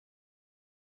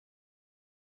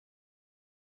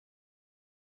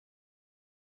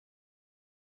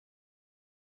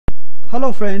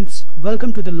Hello friends,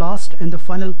 welcome to the last and the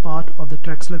final part of the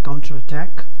Traxler Counter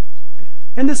Attack.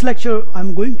 In this lecture,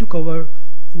 I'm going to cover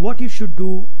what you should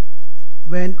do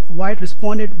when white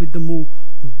responded with the move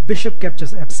bishop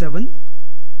captures f7,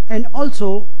 and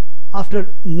also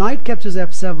after knight captures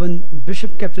f7,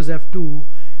 bishop captures f2,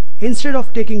 instead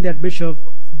of taking that bishop,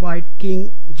 white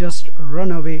king just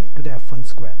run away to the f1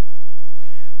 square.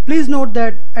 Please note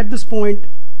that at this point,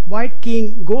 white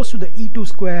king goes to the e2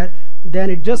 square,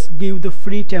 then it just gives the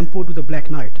free tempo to the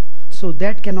black knight. So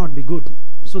that cannot be good.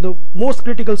 So the most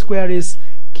critical square is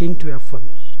king to f1.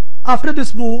 After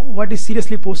this move, white is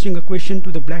seriously posing a question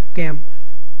to the black camp,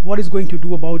 what is going to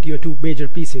do about your two major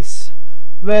pieces?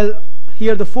 Well,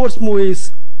 here the first move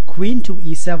is queen to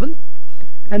e7,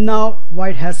 and now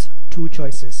white has two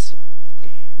choices.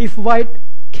 If white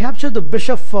capture the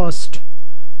bishop first,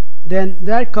 then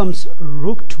there comes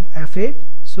rook to f8.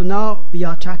 So now we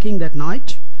are attacking that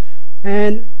knight.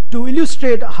 And to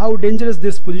illustrate how dangerous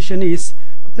this position is,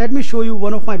 let me show you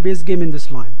one of my base game in this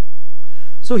line.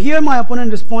 So here my opponent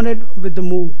responded with the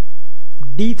move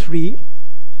d3.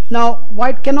 Now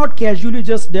white cannot casually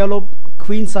just develop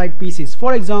queen side pieces.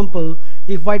 For example,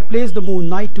 if white plays the move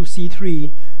knight to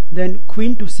c3, then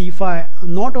queen to c5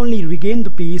 not only regain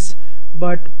the piece,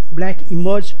 but black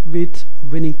emerge with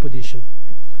winning position.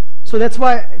 So that's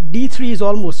why d3 is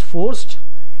almost forced.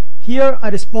 Here I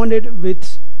responded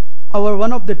with our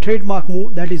one of the trademark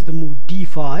move, that is the move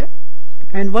d5,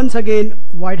 and once again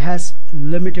white has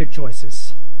limited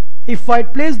choices. If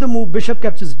white plays the move bishop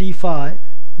captures d5,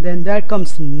 then there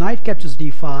comes knight captures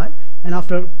d5, and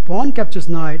after pawn captures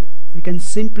knight, we can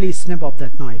simply snap off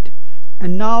that knight,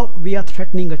 and now we are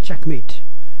threatening a checkmate,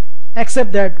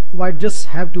 except that white just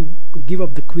have to give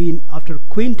up the queen. After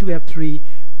queen to f3,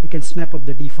 we can snap up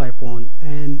the d5 pawn,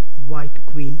 and white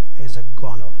queen is a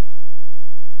goner.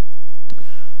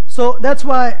 So that's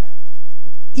why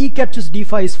e captures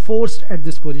d5 is forced at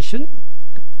this position.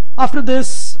 After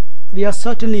this, we are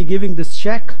certainly giving this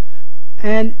check,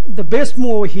 and the best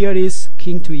move over here is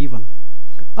king to e1.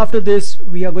 After this,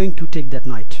 we are going to take that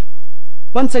knight.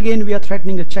 Once again, we are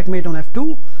threatening a checkmate on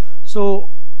f2. So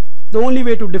the only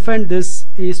way to defend this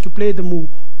is to play the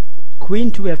move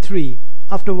queen to f3.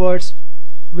 Afterwards,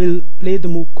 we'll play the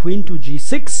move queen to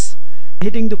g6,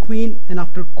 hitting the queen, and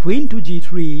after queen to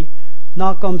g3,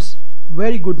 now comes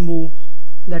very good move,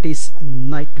 that is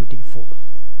knight to d4.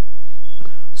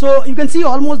 So you can see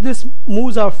almost these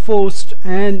moves are forced,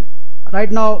 and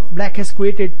right now black has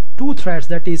created two threats,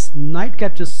 that is knight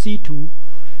captures c2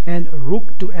 and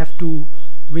rook to f2,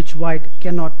 which white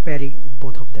cannot parry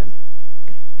both of them.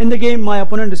 In the game, my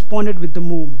opponent responded with the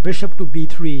move bishop to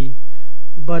b3,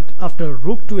 but after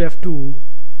rook to f2,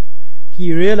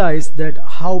 he realized that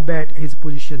how bad his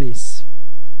position is.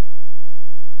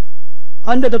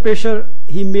 Under the pressure,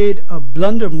 he made a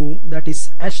blunder move, that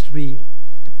is h3,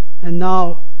 and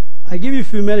now I give you a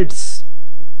few minutes.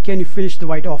 Can you finish the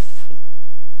white off?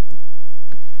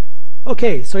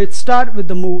 Okay, so it starts with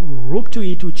the move rook to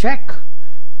e2 check,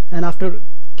 and after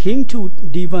king to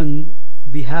d1,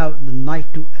 we have the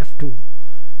knight to f2,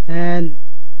 and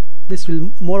this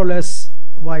will more or less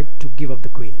white to give up the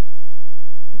queen.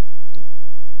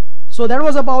 So that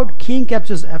was about king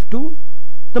captures f2.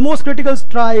 The most critical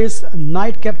try is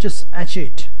knight captures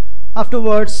h8.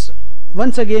 Afterwards,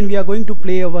 once again we are going to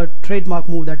play our trademark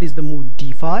move, that is the move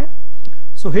d5.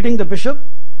 So hitting the bishop.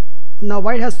 Now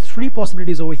white has three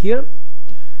possibilities over here.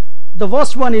 The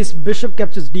worst one is bishop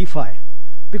captures d5,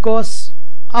 because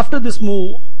after this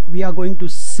move we are going to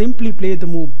simply play the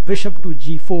move bishop to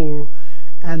g4,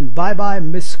 and bye bye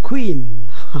Miss Queen.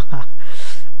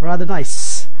 Rather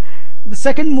nice. The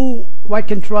second move white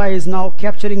can try is now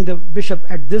capturing the bishop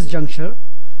at this juncture.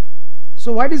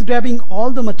 So white is grabbing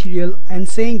all the material and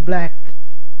saying black,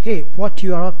 hey, what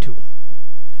you are up to?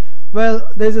 Well,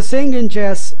 there is a saying in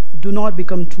chess, do not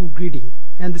become too greedy,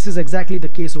 and this is exactly the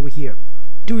case over here.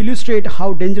 To illustrate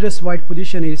how dangerous white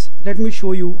position is, let me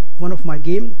show you one of my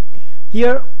game.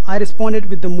 Here I responded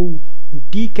with the move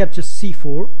d captures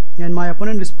c4, and my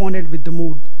opponent responded with the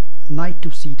move knight to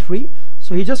c3.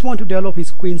 So he just want to develop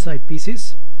his queen side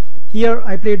pieces. Here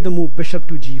I played the move bishop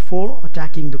to g4,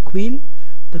 attacking the queen.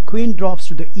 The queen drops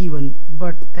to the e1,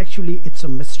 but actually it's a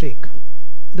mistake.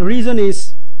 The reason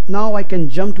is, now I can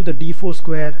jump to the d4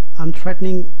 square. I'm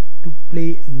threatening to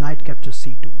play knight captures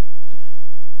c2.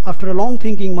 After a long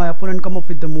thinking, my opponent come up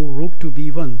with the move rook to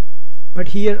b1, but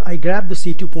here I grabbed the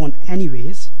c2 pawn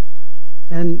anyways,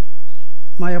 and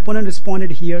my opponent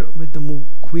responded here with the move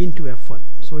queen to f1.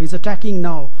 So he's attacking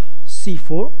now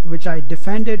c4, which I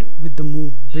defended with the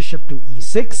move bishop to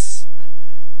e6.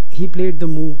 He played the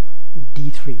move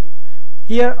d3.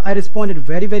 Here I responded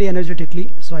very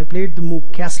energetically, so I played the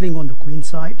move castling on the queen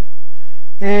side,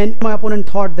 and my opponent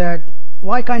thought that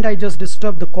why can't I just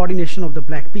disturb the coordination of the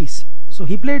black piece. So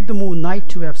he played the move knight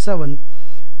to f7,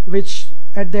 which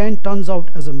at the end turns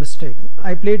out as a mistake.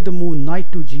 I played the move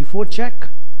knight to g4 check,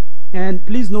 and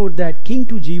please note that king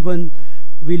to g1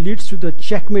 will leads to the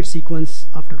checkmate sequence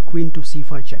after queen to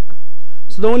c5 check.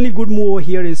 So the only good move over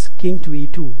here is king to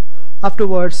e2.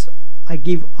 Afterwards I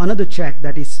give another check,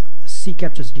 that is c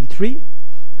captures d3,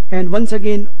 and once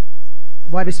again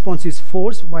white response is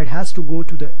forced. White has to go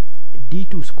to the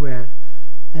d2 square,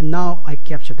 and now I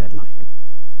capture that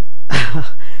knight.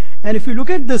 And if you look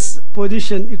at this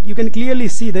position, you can clearly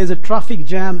see there is a traffic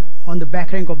jam on the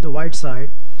back rank of the white side,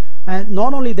 and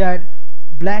not only that,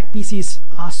 black pieces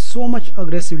are so much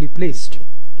aggressively placed.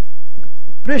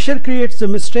 Pressure creates the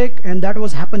mistake, and that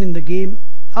was happened in the game.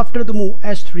 After the move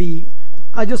h3,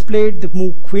 I just played the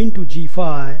move queen to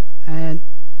g5, and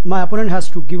my opponent has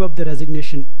to give up the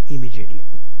resignation immediately.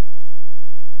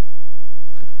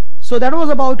 So that was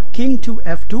about king to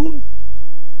f2.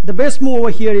 The best move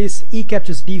over here is e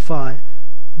captures d5,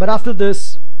 but after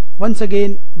this, once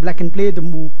again black can play the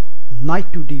move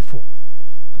knight to d4.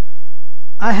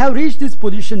 I have reached this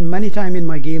position many times in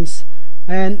my games,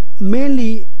 and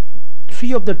mainly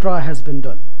 3 of the try has been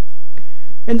done.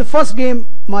 In the first game,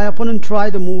 my opponent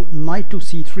tried the move knight to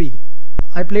c3.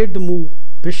 I played the move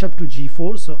bishop to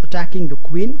g4, so attacking the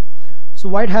queen. So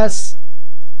white has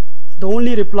the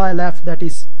only reply left, that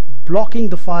is blocking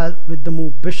the file with the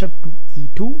move bishop to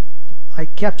e2. I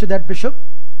capture that bishop,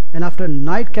 and after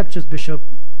knight captures bishop,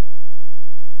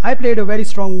 I played a very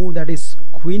strong move, that is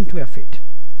queen to f8.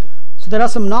 So there are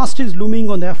some nasties looming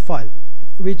on the f file,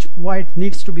 which white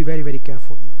needs to be very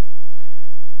careful.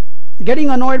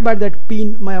 Getting annoyed by that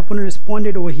pin, my opponent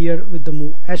responded over here with the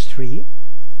move h3,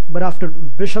 but after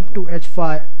bishop to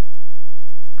h5,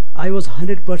 I was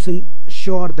 100%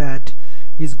 sure that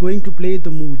he's going to play the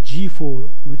move g4,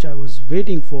 which I was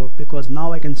waiting for, because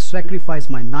now I can sacrifice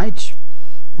my knight,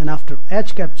 and after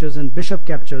h captures and bishop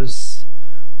captures,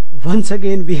 once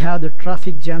again we have the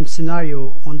traffic jam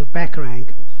scenario on the back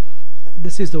rank.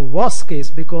 This is the worst case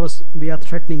because we are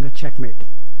threatening a checkmate.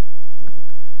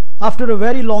 After a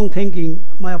very long thinking,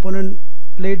 my opponent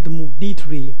played the move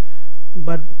d3,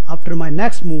 but after my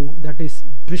next move, that is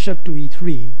bishop to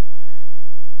e3,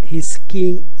 his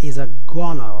king is a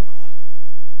goner.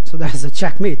 So that is a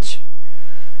checkmate.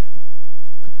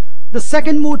 The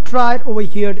second move tried over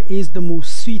here is the move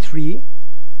c3.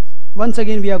 Once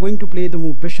again we are going to play the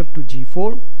move bishop to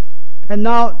g4, and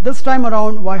now this time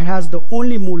around white has the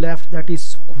only move left, that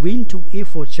is queen to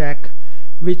a4 check,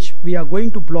 which we are going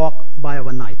to block by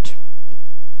our knight.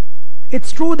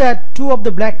 It's true that 2 of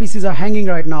the black pieces are hanging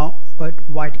right now, but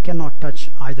white cannot touch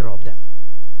either of them.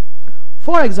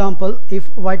 For example,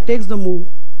 if white takes the move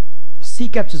c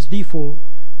captures d4,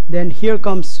 then here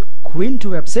comes queen to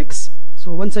f6.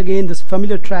 So once again this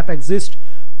familiar trap exists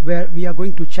where we are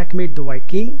going to checkmate the white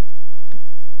king.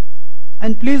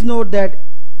 And please note that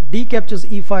d captures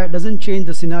e5 doesn't change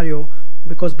the scenario,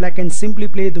 because black can simply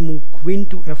play the move queen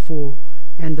to f4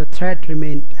 and the threat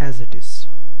remain as it is.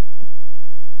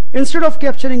 Instead of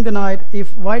capturing the knight,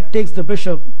 if white takes the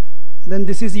bishop, then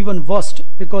this is even worse,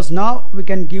 because now we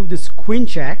can give this queen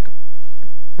check,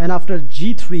 and after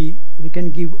g3 we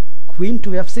can give queen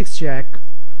to f6 check,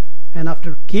 and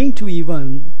after king to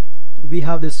e1 we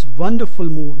have this wonderful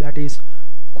move, that is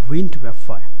queen to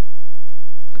f5.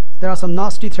 There are some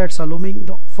nasty threats are looming.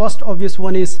 The first obvious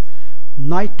one is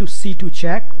knight to c2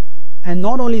 check, and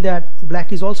not only that,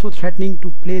 black is also threatening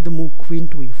to play the move queen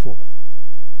to e4.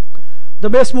 The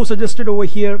best move suggested over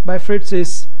here by Fritz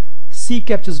is c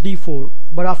captures d4,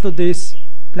 but after this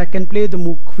black can play the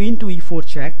move queen to e4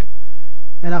 check,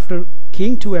 and after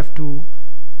king to f2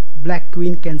 black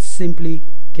queen can simply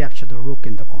capture the rook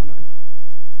in the corner.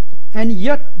 And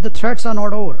yet the threats are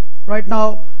not over. Right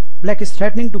now black is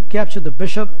threatening to capture the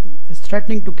bishop, is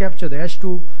threatening to capture the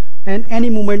h2, and any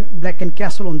moment black can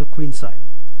castle on the queen side.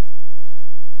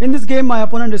 In this game my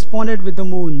opponent responded with the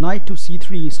move knight to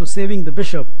c3, so saving the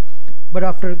bishop, but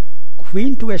after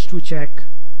queen to h2 check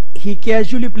he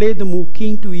casually played the move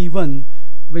king to e1,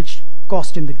 which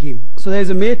cost him the game. So there is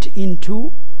a mate in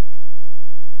 2.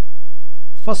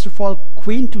 First of all,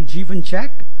 queen to g1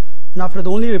 check, and after the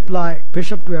only reply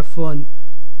bishop to f1,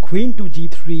 queen to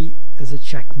g3 is a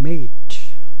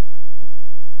checkmate.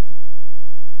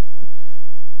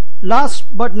 Last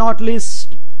but not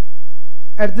least,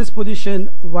 at this position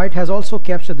white has also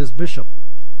captured this bishop,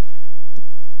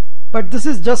 but this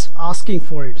is just asking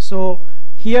for it. So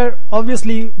here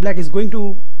obviously black is going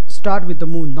to start with the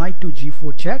move knight to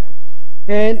g4 check,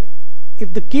 and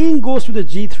if the king goes to the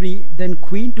g3, then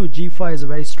queen to g5 is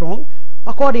very strong.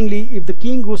 Accordingly, if the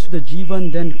king goes to the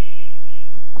g1, then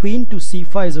queen to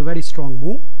c5 is a very strong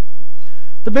move.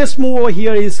 The best move over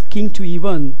here is king to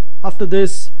e1. After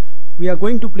this, we are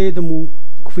going to play the move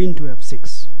queen to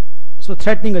f6. So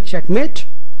threatening a checkmate.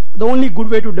 The only good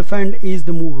way to defend is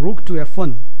the move rook to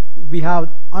f1. We have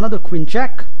another queen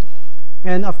check,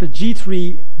 and after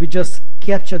g3 we just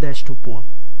capture the h2 pawn.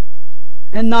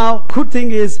 And now good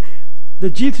thing is the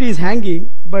g3 is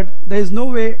hanging, but there is no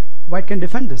way white can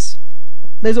defend this.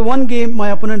 There's a one game my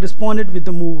opponent responded with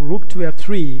the move rook to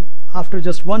f3. After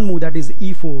just one move, that is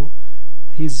e4,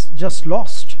 he's just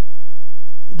lost.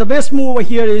 The best move over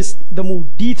here is the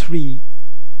move d3.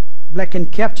 Black can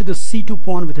capture the c2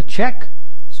 pawn with a check.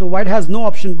 So white has no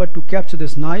option but to capture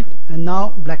this knight, and now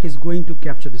black is going to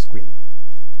capture this queen.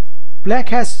 Black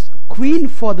has queen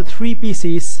for the 3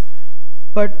 pieces,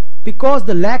 but because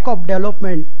the lack of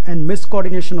development and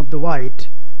miscoordination of the white,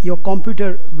 your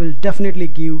computer will definitely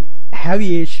give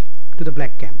heavy edge to the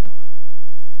black camp.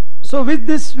 So with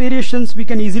these variations, we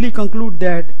can easily conclude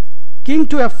that king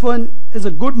to f1 is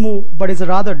a good move, but is a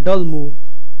rather dull move,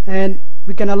 and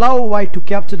we can allow white to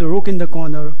capture the rook in the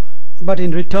corner, but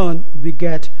in return we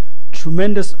get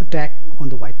tremendous attack on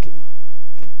the white king.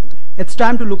 It's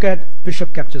time to look at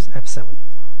bishop captures f7.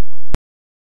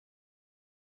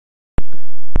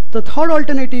 The third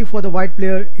alternative for the white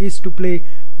player is to play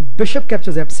bishop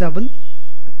captures f7,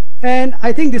 and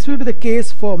I think this will be the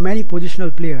case for many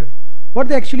positional players. What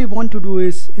they actually want to do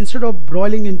is, instead of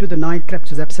broiling into the knight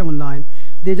captures f7 line,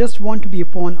 they just want to be a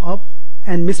pawn up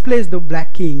and misplace the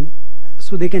black king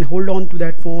so they can hold on to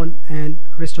that pawn and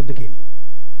rest of the game.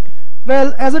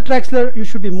 Well, as a Traxler, you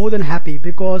should be more than happy,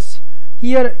 because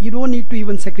here you don't need to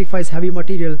even sacrifice heavy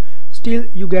material, still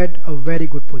you get a very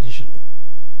good position.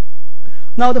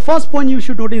 Now the first point you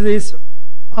should notice is,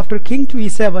 after king to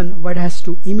e7, white has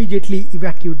to immediately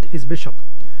evacuate his bishop,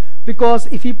 because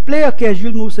if you play a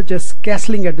casual move such as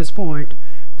castling at this point,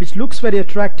 which looks very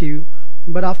attractive,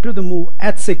 but after the move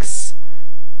h6,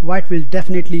 white will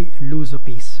definitely lose a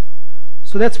piece.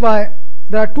 So that's why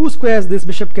there are 2 squares this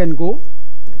bishop can go.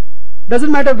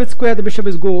 Doesn't matter which square the bishop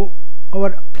is go,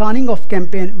 our planning of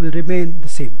campaign will remain the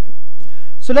same.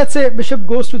 So let's say bishop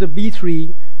goes to the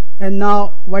b3, and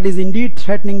now white is indeed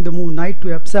threatening the move knight to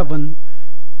f7,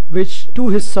 which to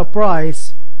his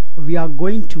surprise we are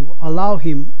going to allow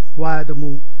him via the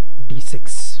move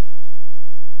d6.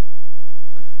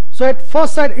 So at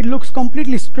first sight it looks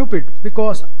completely stupid,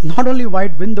 because not only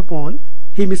white win the pawn,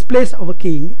 he misplaced our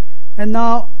king, and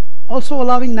now also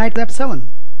allowing knight f7.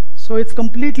 So it's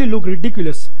completely look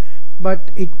ridiculous,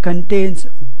 but it contains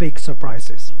big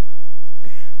surprises.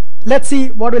 Let's see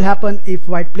what will happen if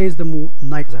white plays the move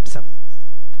knight f7.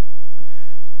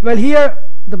 Well, here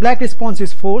the black response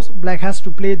is forced. Black has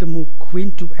to play the move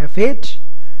queen to f8,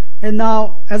 and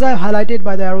now, as I highlighted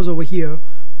by the arrows over here,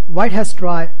 white has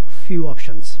tried few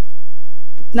options.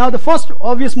 Now the first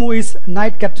obvious move is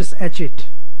knight captures h8.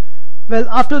 Well,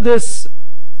 after this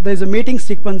there is a mating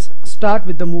sequence. Start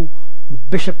with the move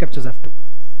bishop captures f2.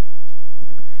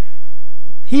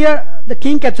 Here the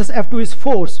king captures f2 is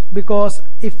forced, because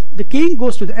if the king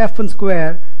goes to the f1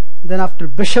 square, then after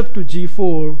bishop to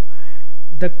g4,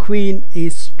 the queen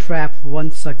is trapped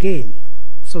once again.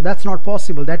 So that's not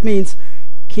possible. That means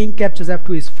king captures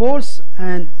f2 is forced,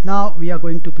 and now we are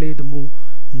going to play the move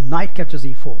knight captures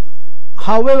e4.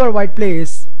 However white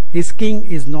plays, his king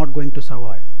is not going to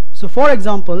survive. So for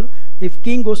example, if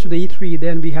king goes to the e3,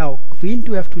 then we have queen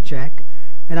to f2 check,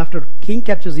 and after king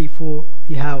captures e4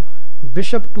 we have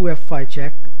bishop to f5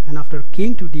 check, and after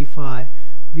king to d5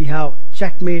 we have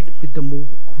checkmate with the move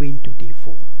queen to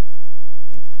d4.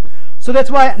 So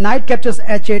that's why knight captures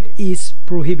h8 is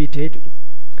prohibited.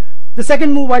 The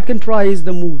second move white can try is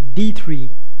the move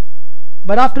d3,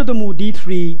 but after the move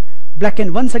d3, black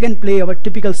can once again play our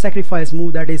typical sacrifice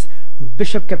move, that is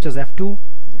bishop captures f2,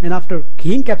 and after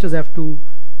king captures f2,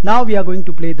 now we are going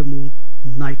to play the move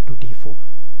knight to d4.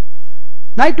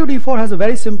 Knight to d4 has a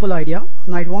very simple idea.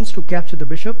 Knight wants to capture the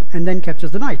bishop and then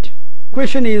captures the knight.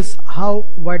 Question is how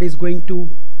white is going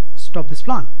to stop this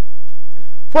plan.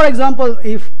 For example,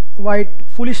 if white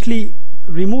foolishly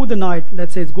remove the knight,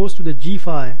 let's say it goes to the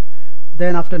g5,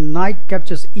 then after knight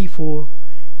captures e4,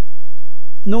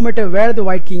 no matter where the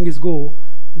white king is go,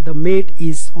 the mate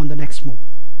is on the next move.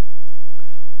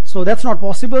 So that's not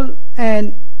possible,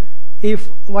 and if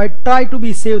white try to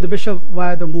be save the bishop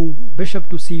via the move bishop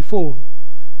to c4,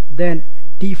 then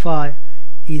d5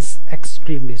 is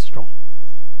extremely strong.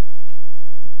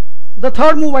 The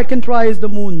third move white can try is the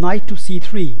move knight to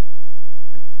c3.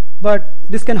 but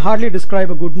this can hardly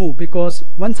describe a good move, because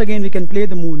once again we can play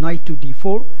the move knight to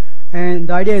d4, and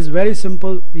the idea is very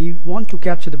simple. We want to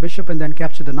capture the bishop and then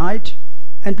capture the knight.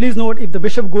 And please note, if the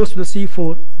bishop goes to the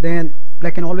c4, then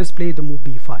black can always play the move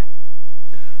b5.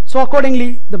 So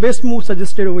accordingly, the best move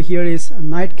suggested over here is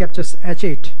knight captures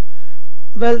h8.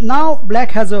 Well, now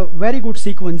black has a very good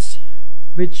sequence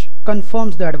which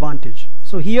confirms the advantage.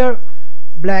 So here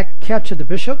black captured the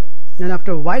bishop, and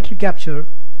after white recapture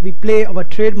we play our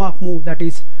trademark move, that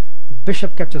is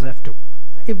bishop captures f2.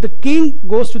 If the king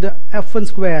goes to the f1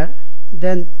 square,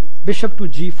 then bishop to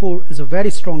g4 is a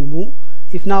very strong move.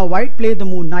 If now white play the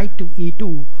move knight to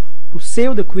e2 to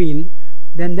save the queen,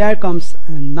 then there comes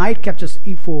knight captures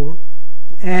e4,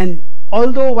 and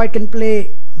although white can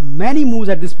play many moves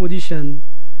at this position,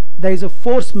 there is a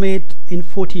force mate in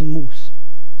 14 moves.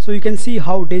 So you can see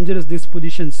how dangerous these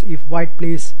positions if white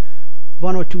plays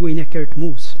one or two inaccurate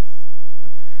moves.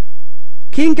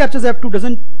 King captures f2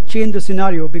 doesn't change the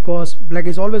scenario, because black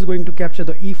is always going to capture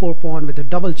the e4 pawn with a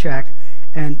double check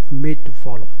and mate to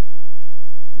follow.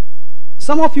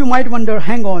 Some of you might wonder,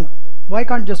 hang on, why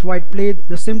can't just white play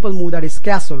the simple move, that is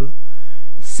castle,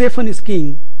 siphon his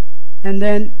king, and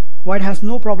then white has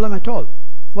no problem at all?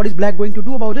 What is black going to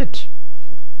do about it?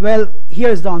 Well, here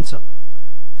is the answer.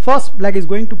 First, black is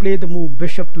going to play the move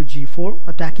bishop to g4,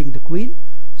 attacking the queen.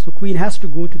 So queen has to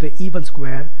go to the e1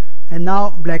 square, and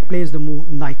now black plays the move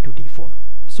knight to d4.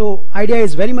 So idea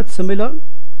is very much similar.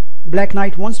 Black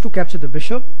knight wants to capture the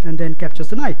bishop and then captures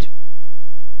the knight.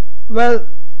 Well,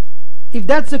 if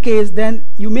that's the case, then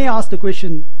you may ask the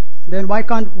question, then why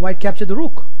can't white capture the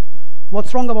rook?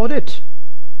 What's wrong about it?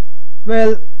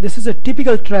 Well, this is a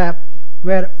typical trap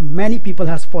where many people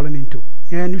has fallen into,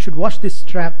 and you should watch this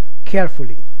trap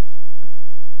carefully.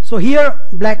 So here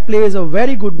black plays a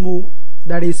very good move,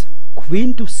 that is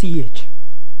queen to c8.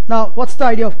 Now what's the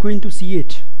idea of queen to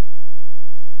c8?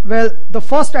 Well, the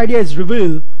first idea is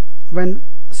revealed when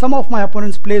some of my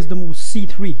opponents plays the move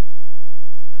c3,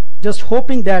 just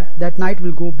hoping that that knight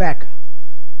will go back.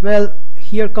 Well,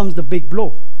 here comes the big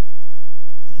blow.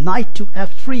 Knight to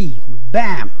f3,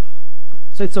 bam!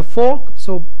 So it's a fork,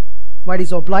 so white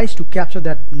is obliged to capture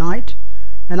that knight,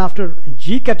 and after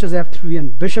g captures f3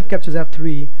 and bishop captures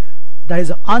f3, there is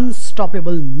an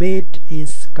unstoppable mate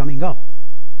is coming up.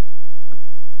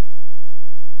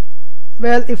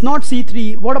 Well, if not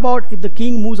c3, what about if the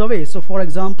king moves away? So for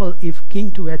example, if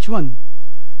king to h1,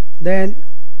 then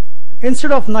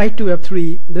instead of knight to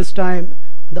f3, this time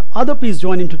the other piece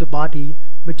join into the party,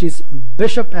 which is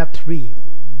bishop f3,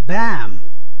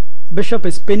 bam! Bishop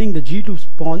is pinning the g2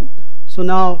 pawn, so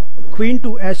now queen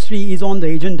to h3 is on the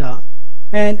agenda,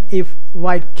 and if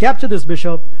white capture this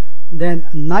bishop, then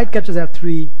knight captures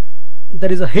f3,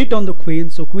 there is a hit on the queen,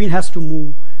 so queen has to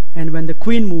move, and when the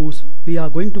queen moves, we are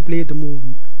going to play the move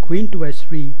queen to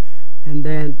h3, and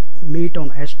then mate on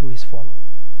h2 is following.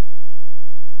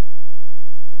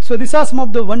 So these are some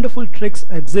of the wonderful tricks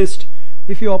exist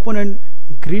if your opponent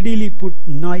greedily put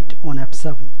knight on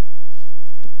f7.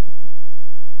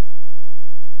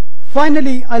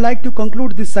 Finally, I like to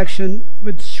conclude this section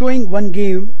with showing one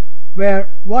game where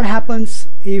what happens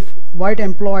if white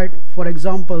employed, for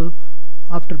example,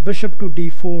 after bishop to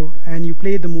d4 and you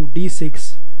play the move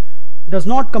d6, does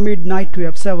not commit knight to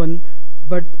f7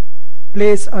 but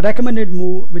plays a recommended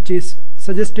move which is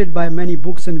suggested by many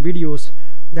books and videos,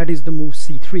 that is the move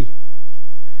c3.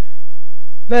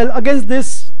 Well, against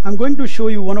this I'm going to show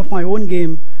you one of my own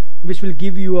game which will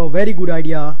give you a very good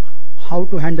idea how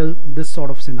to handle this sort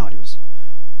of scenarios.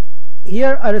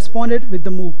 Here I responded with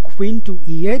the move queen to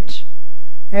e8,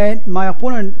 and my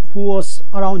opponent, who was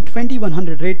around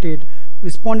 2100 rated,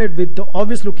 responded with the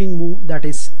obvious looking move, that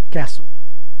is castle.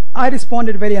 I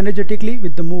responded very energetically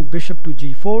with the move bishop to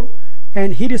g4,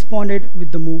 and he responded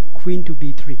with the move queen to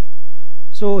b3.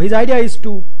 So his idea is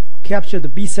to capture the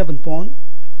b7 pawn.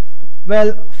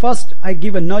 Well, first I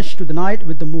give a nudge to the knight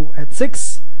with the move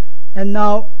h6, and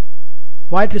now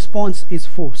white response is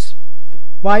force.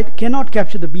 White cannot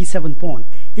capture the b7 pawn.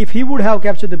 If he would have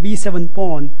captured the b7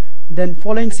 pawn, then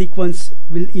following sequence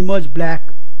will emerge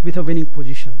black with a winning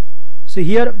position. So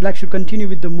here black should continue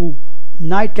with the move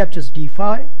knight captures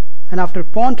d5, and after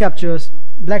pawn captures,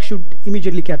 black should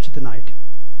immediately capture the knight.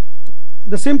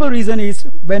 The simple reason is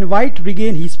when white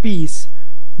regain his piece,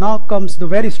 now comes the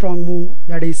very strong move,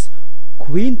 that is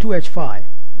queen to h5.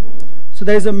 So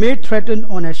there is a mate threatened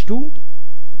on h2.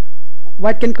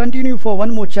 White can continue for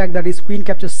one more check, that is queen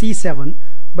captures c7,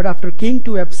 but after king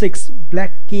to f6,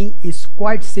 black king is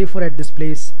quite safer at this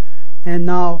place, and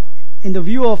now in the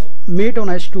view of mate on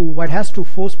h2, white has to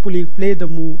forcefully play the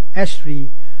move h3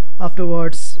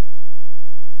 afterwards,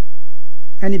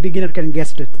 any beginner can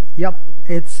guess it. Yep,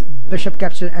 it's bishop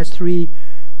capture h3,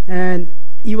 and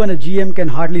even a GM can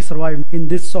hardly survive in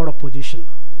this sort of position.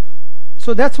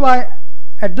 So that's why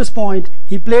at this point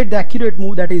he played the accurate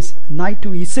move, that is knight to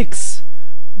e6,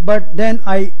 but then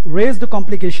I raised the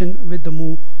complication with the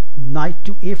move knight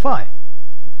to a5.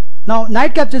 Now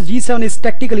knight captures g7 is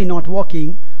tactically not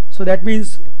working, so that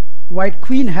means white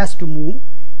queen has to move.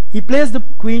 He plays the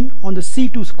queen on the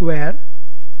c2 square,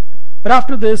 but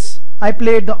after this I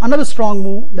played another strong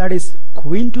move, that is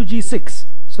queen to g6.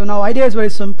 So now idea is very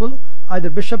simple, either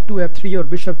bishop to f3 or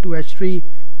bishop to h3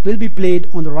 will be played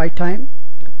on the right time.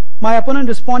 My opponent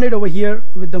responded over here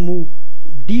with the move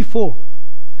d4,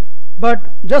 but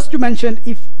just to mention,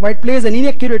 if white plays an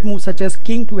inaccurate move such as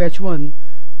king to h1,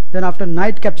 then after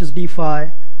knight captures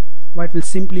d5, white will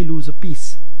simply lose a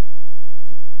piece.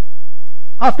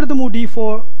 After the move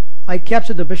d4, I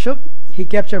captured the bishop, he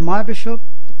captured my bishop,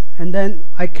 and then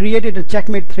I created a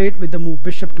checkmate threat with the move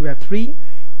bishop to f3.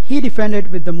 He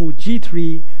defended with the move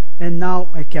g3, and now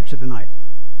I capture the knight.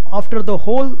 After the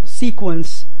whole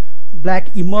sequence,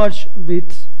 black emerged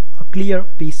with a clear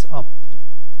piece up.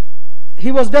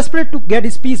 He was desperate to get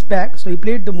his piece back, so he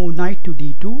played the move knight to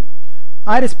d2.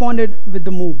 I responded with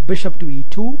the move bishop to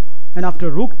e2, and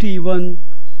after rook to e1,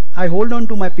 I hold on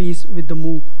to my piece with the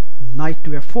move knight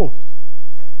to f4.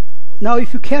 Now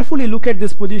if you carefully look at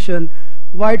this position,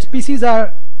 white's pieces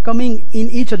are coming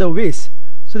in each other ways,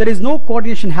 so there is no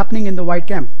coordination happening in the white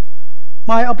camp.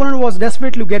 My opponent was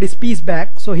desperate to get his piece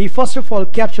back, so he first of all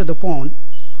captured the pawn.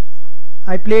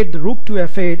 I played the rook to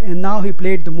f8, and now he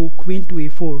played the move queen to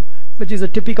e4, which is a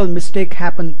typical mistake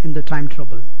happen in the time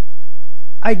trouble.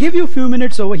 I give you a few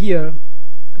minutes over here.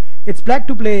 It's black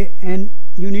to play and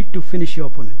you need to finish your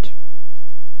opponent.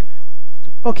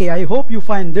 Okay, I hope you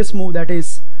find this move, that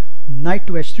is knight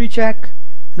to h3 check,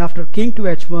 and after king to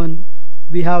h1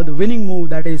 we have the winning move,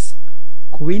 that is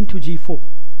queen to g4.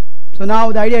 So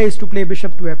now the idea is to play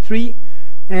bishop to f3,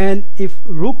 and if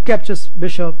rook captures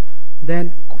bishop,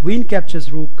 then queen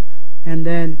captures rook, and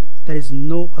then there is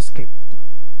no escape.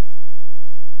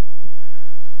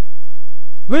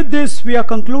 With this we are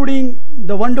concluding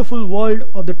the wonderful world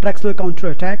of the Traxler Counter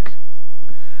Attack.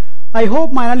 I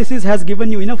hope my analysis has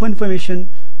given you enough information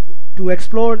to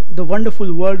explore the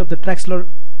wonderful world of the Traxler.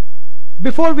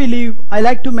 Before we leave, I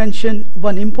like to mention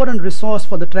one important resource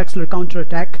for the Traxler Counter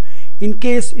Attack in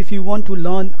case if you want to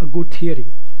learn a good theory.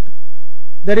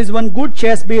 There is one good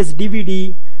chess-based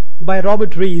DVD by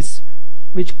Robert Rees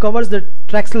which covers the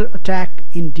Traxler attack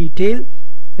in detail,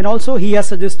 and also he has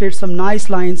suggested some nice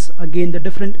lines against the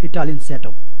different Italian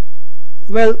setup.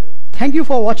 Well, thank you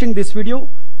for watching this video.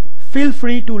 Feel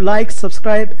free to like,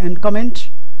 subscribe and comment.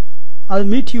 I'll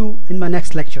meet you in my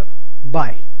next lecture.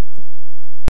 Bye.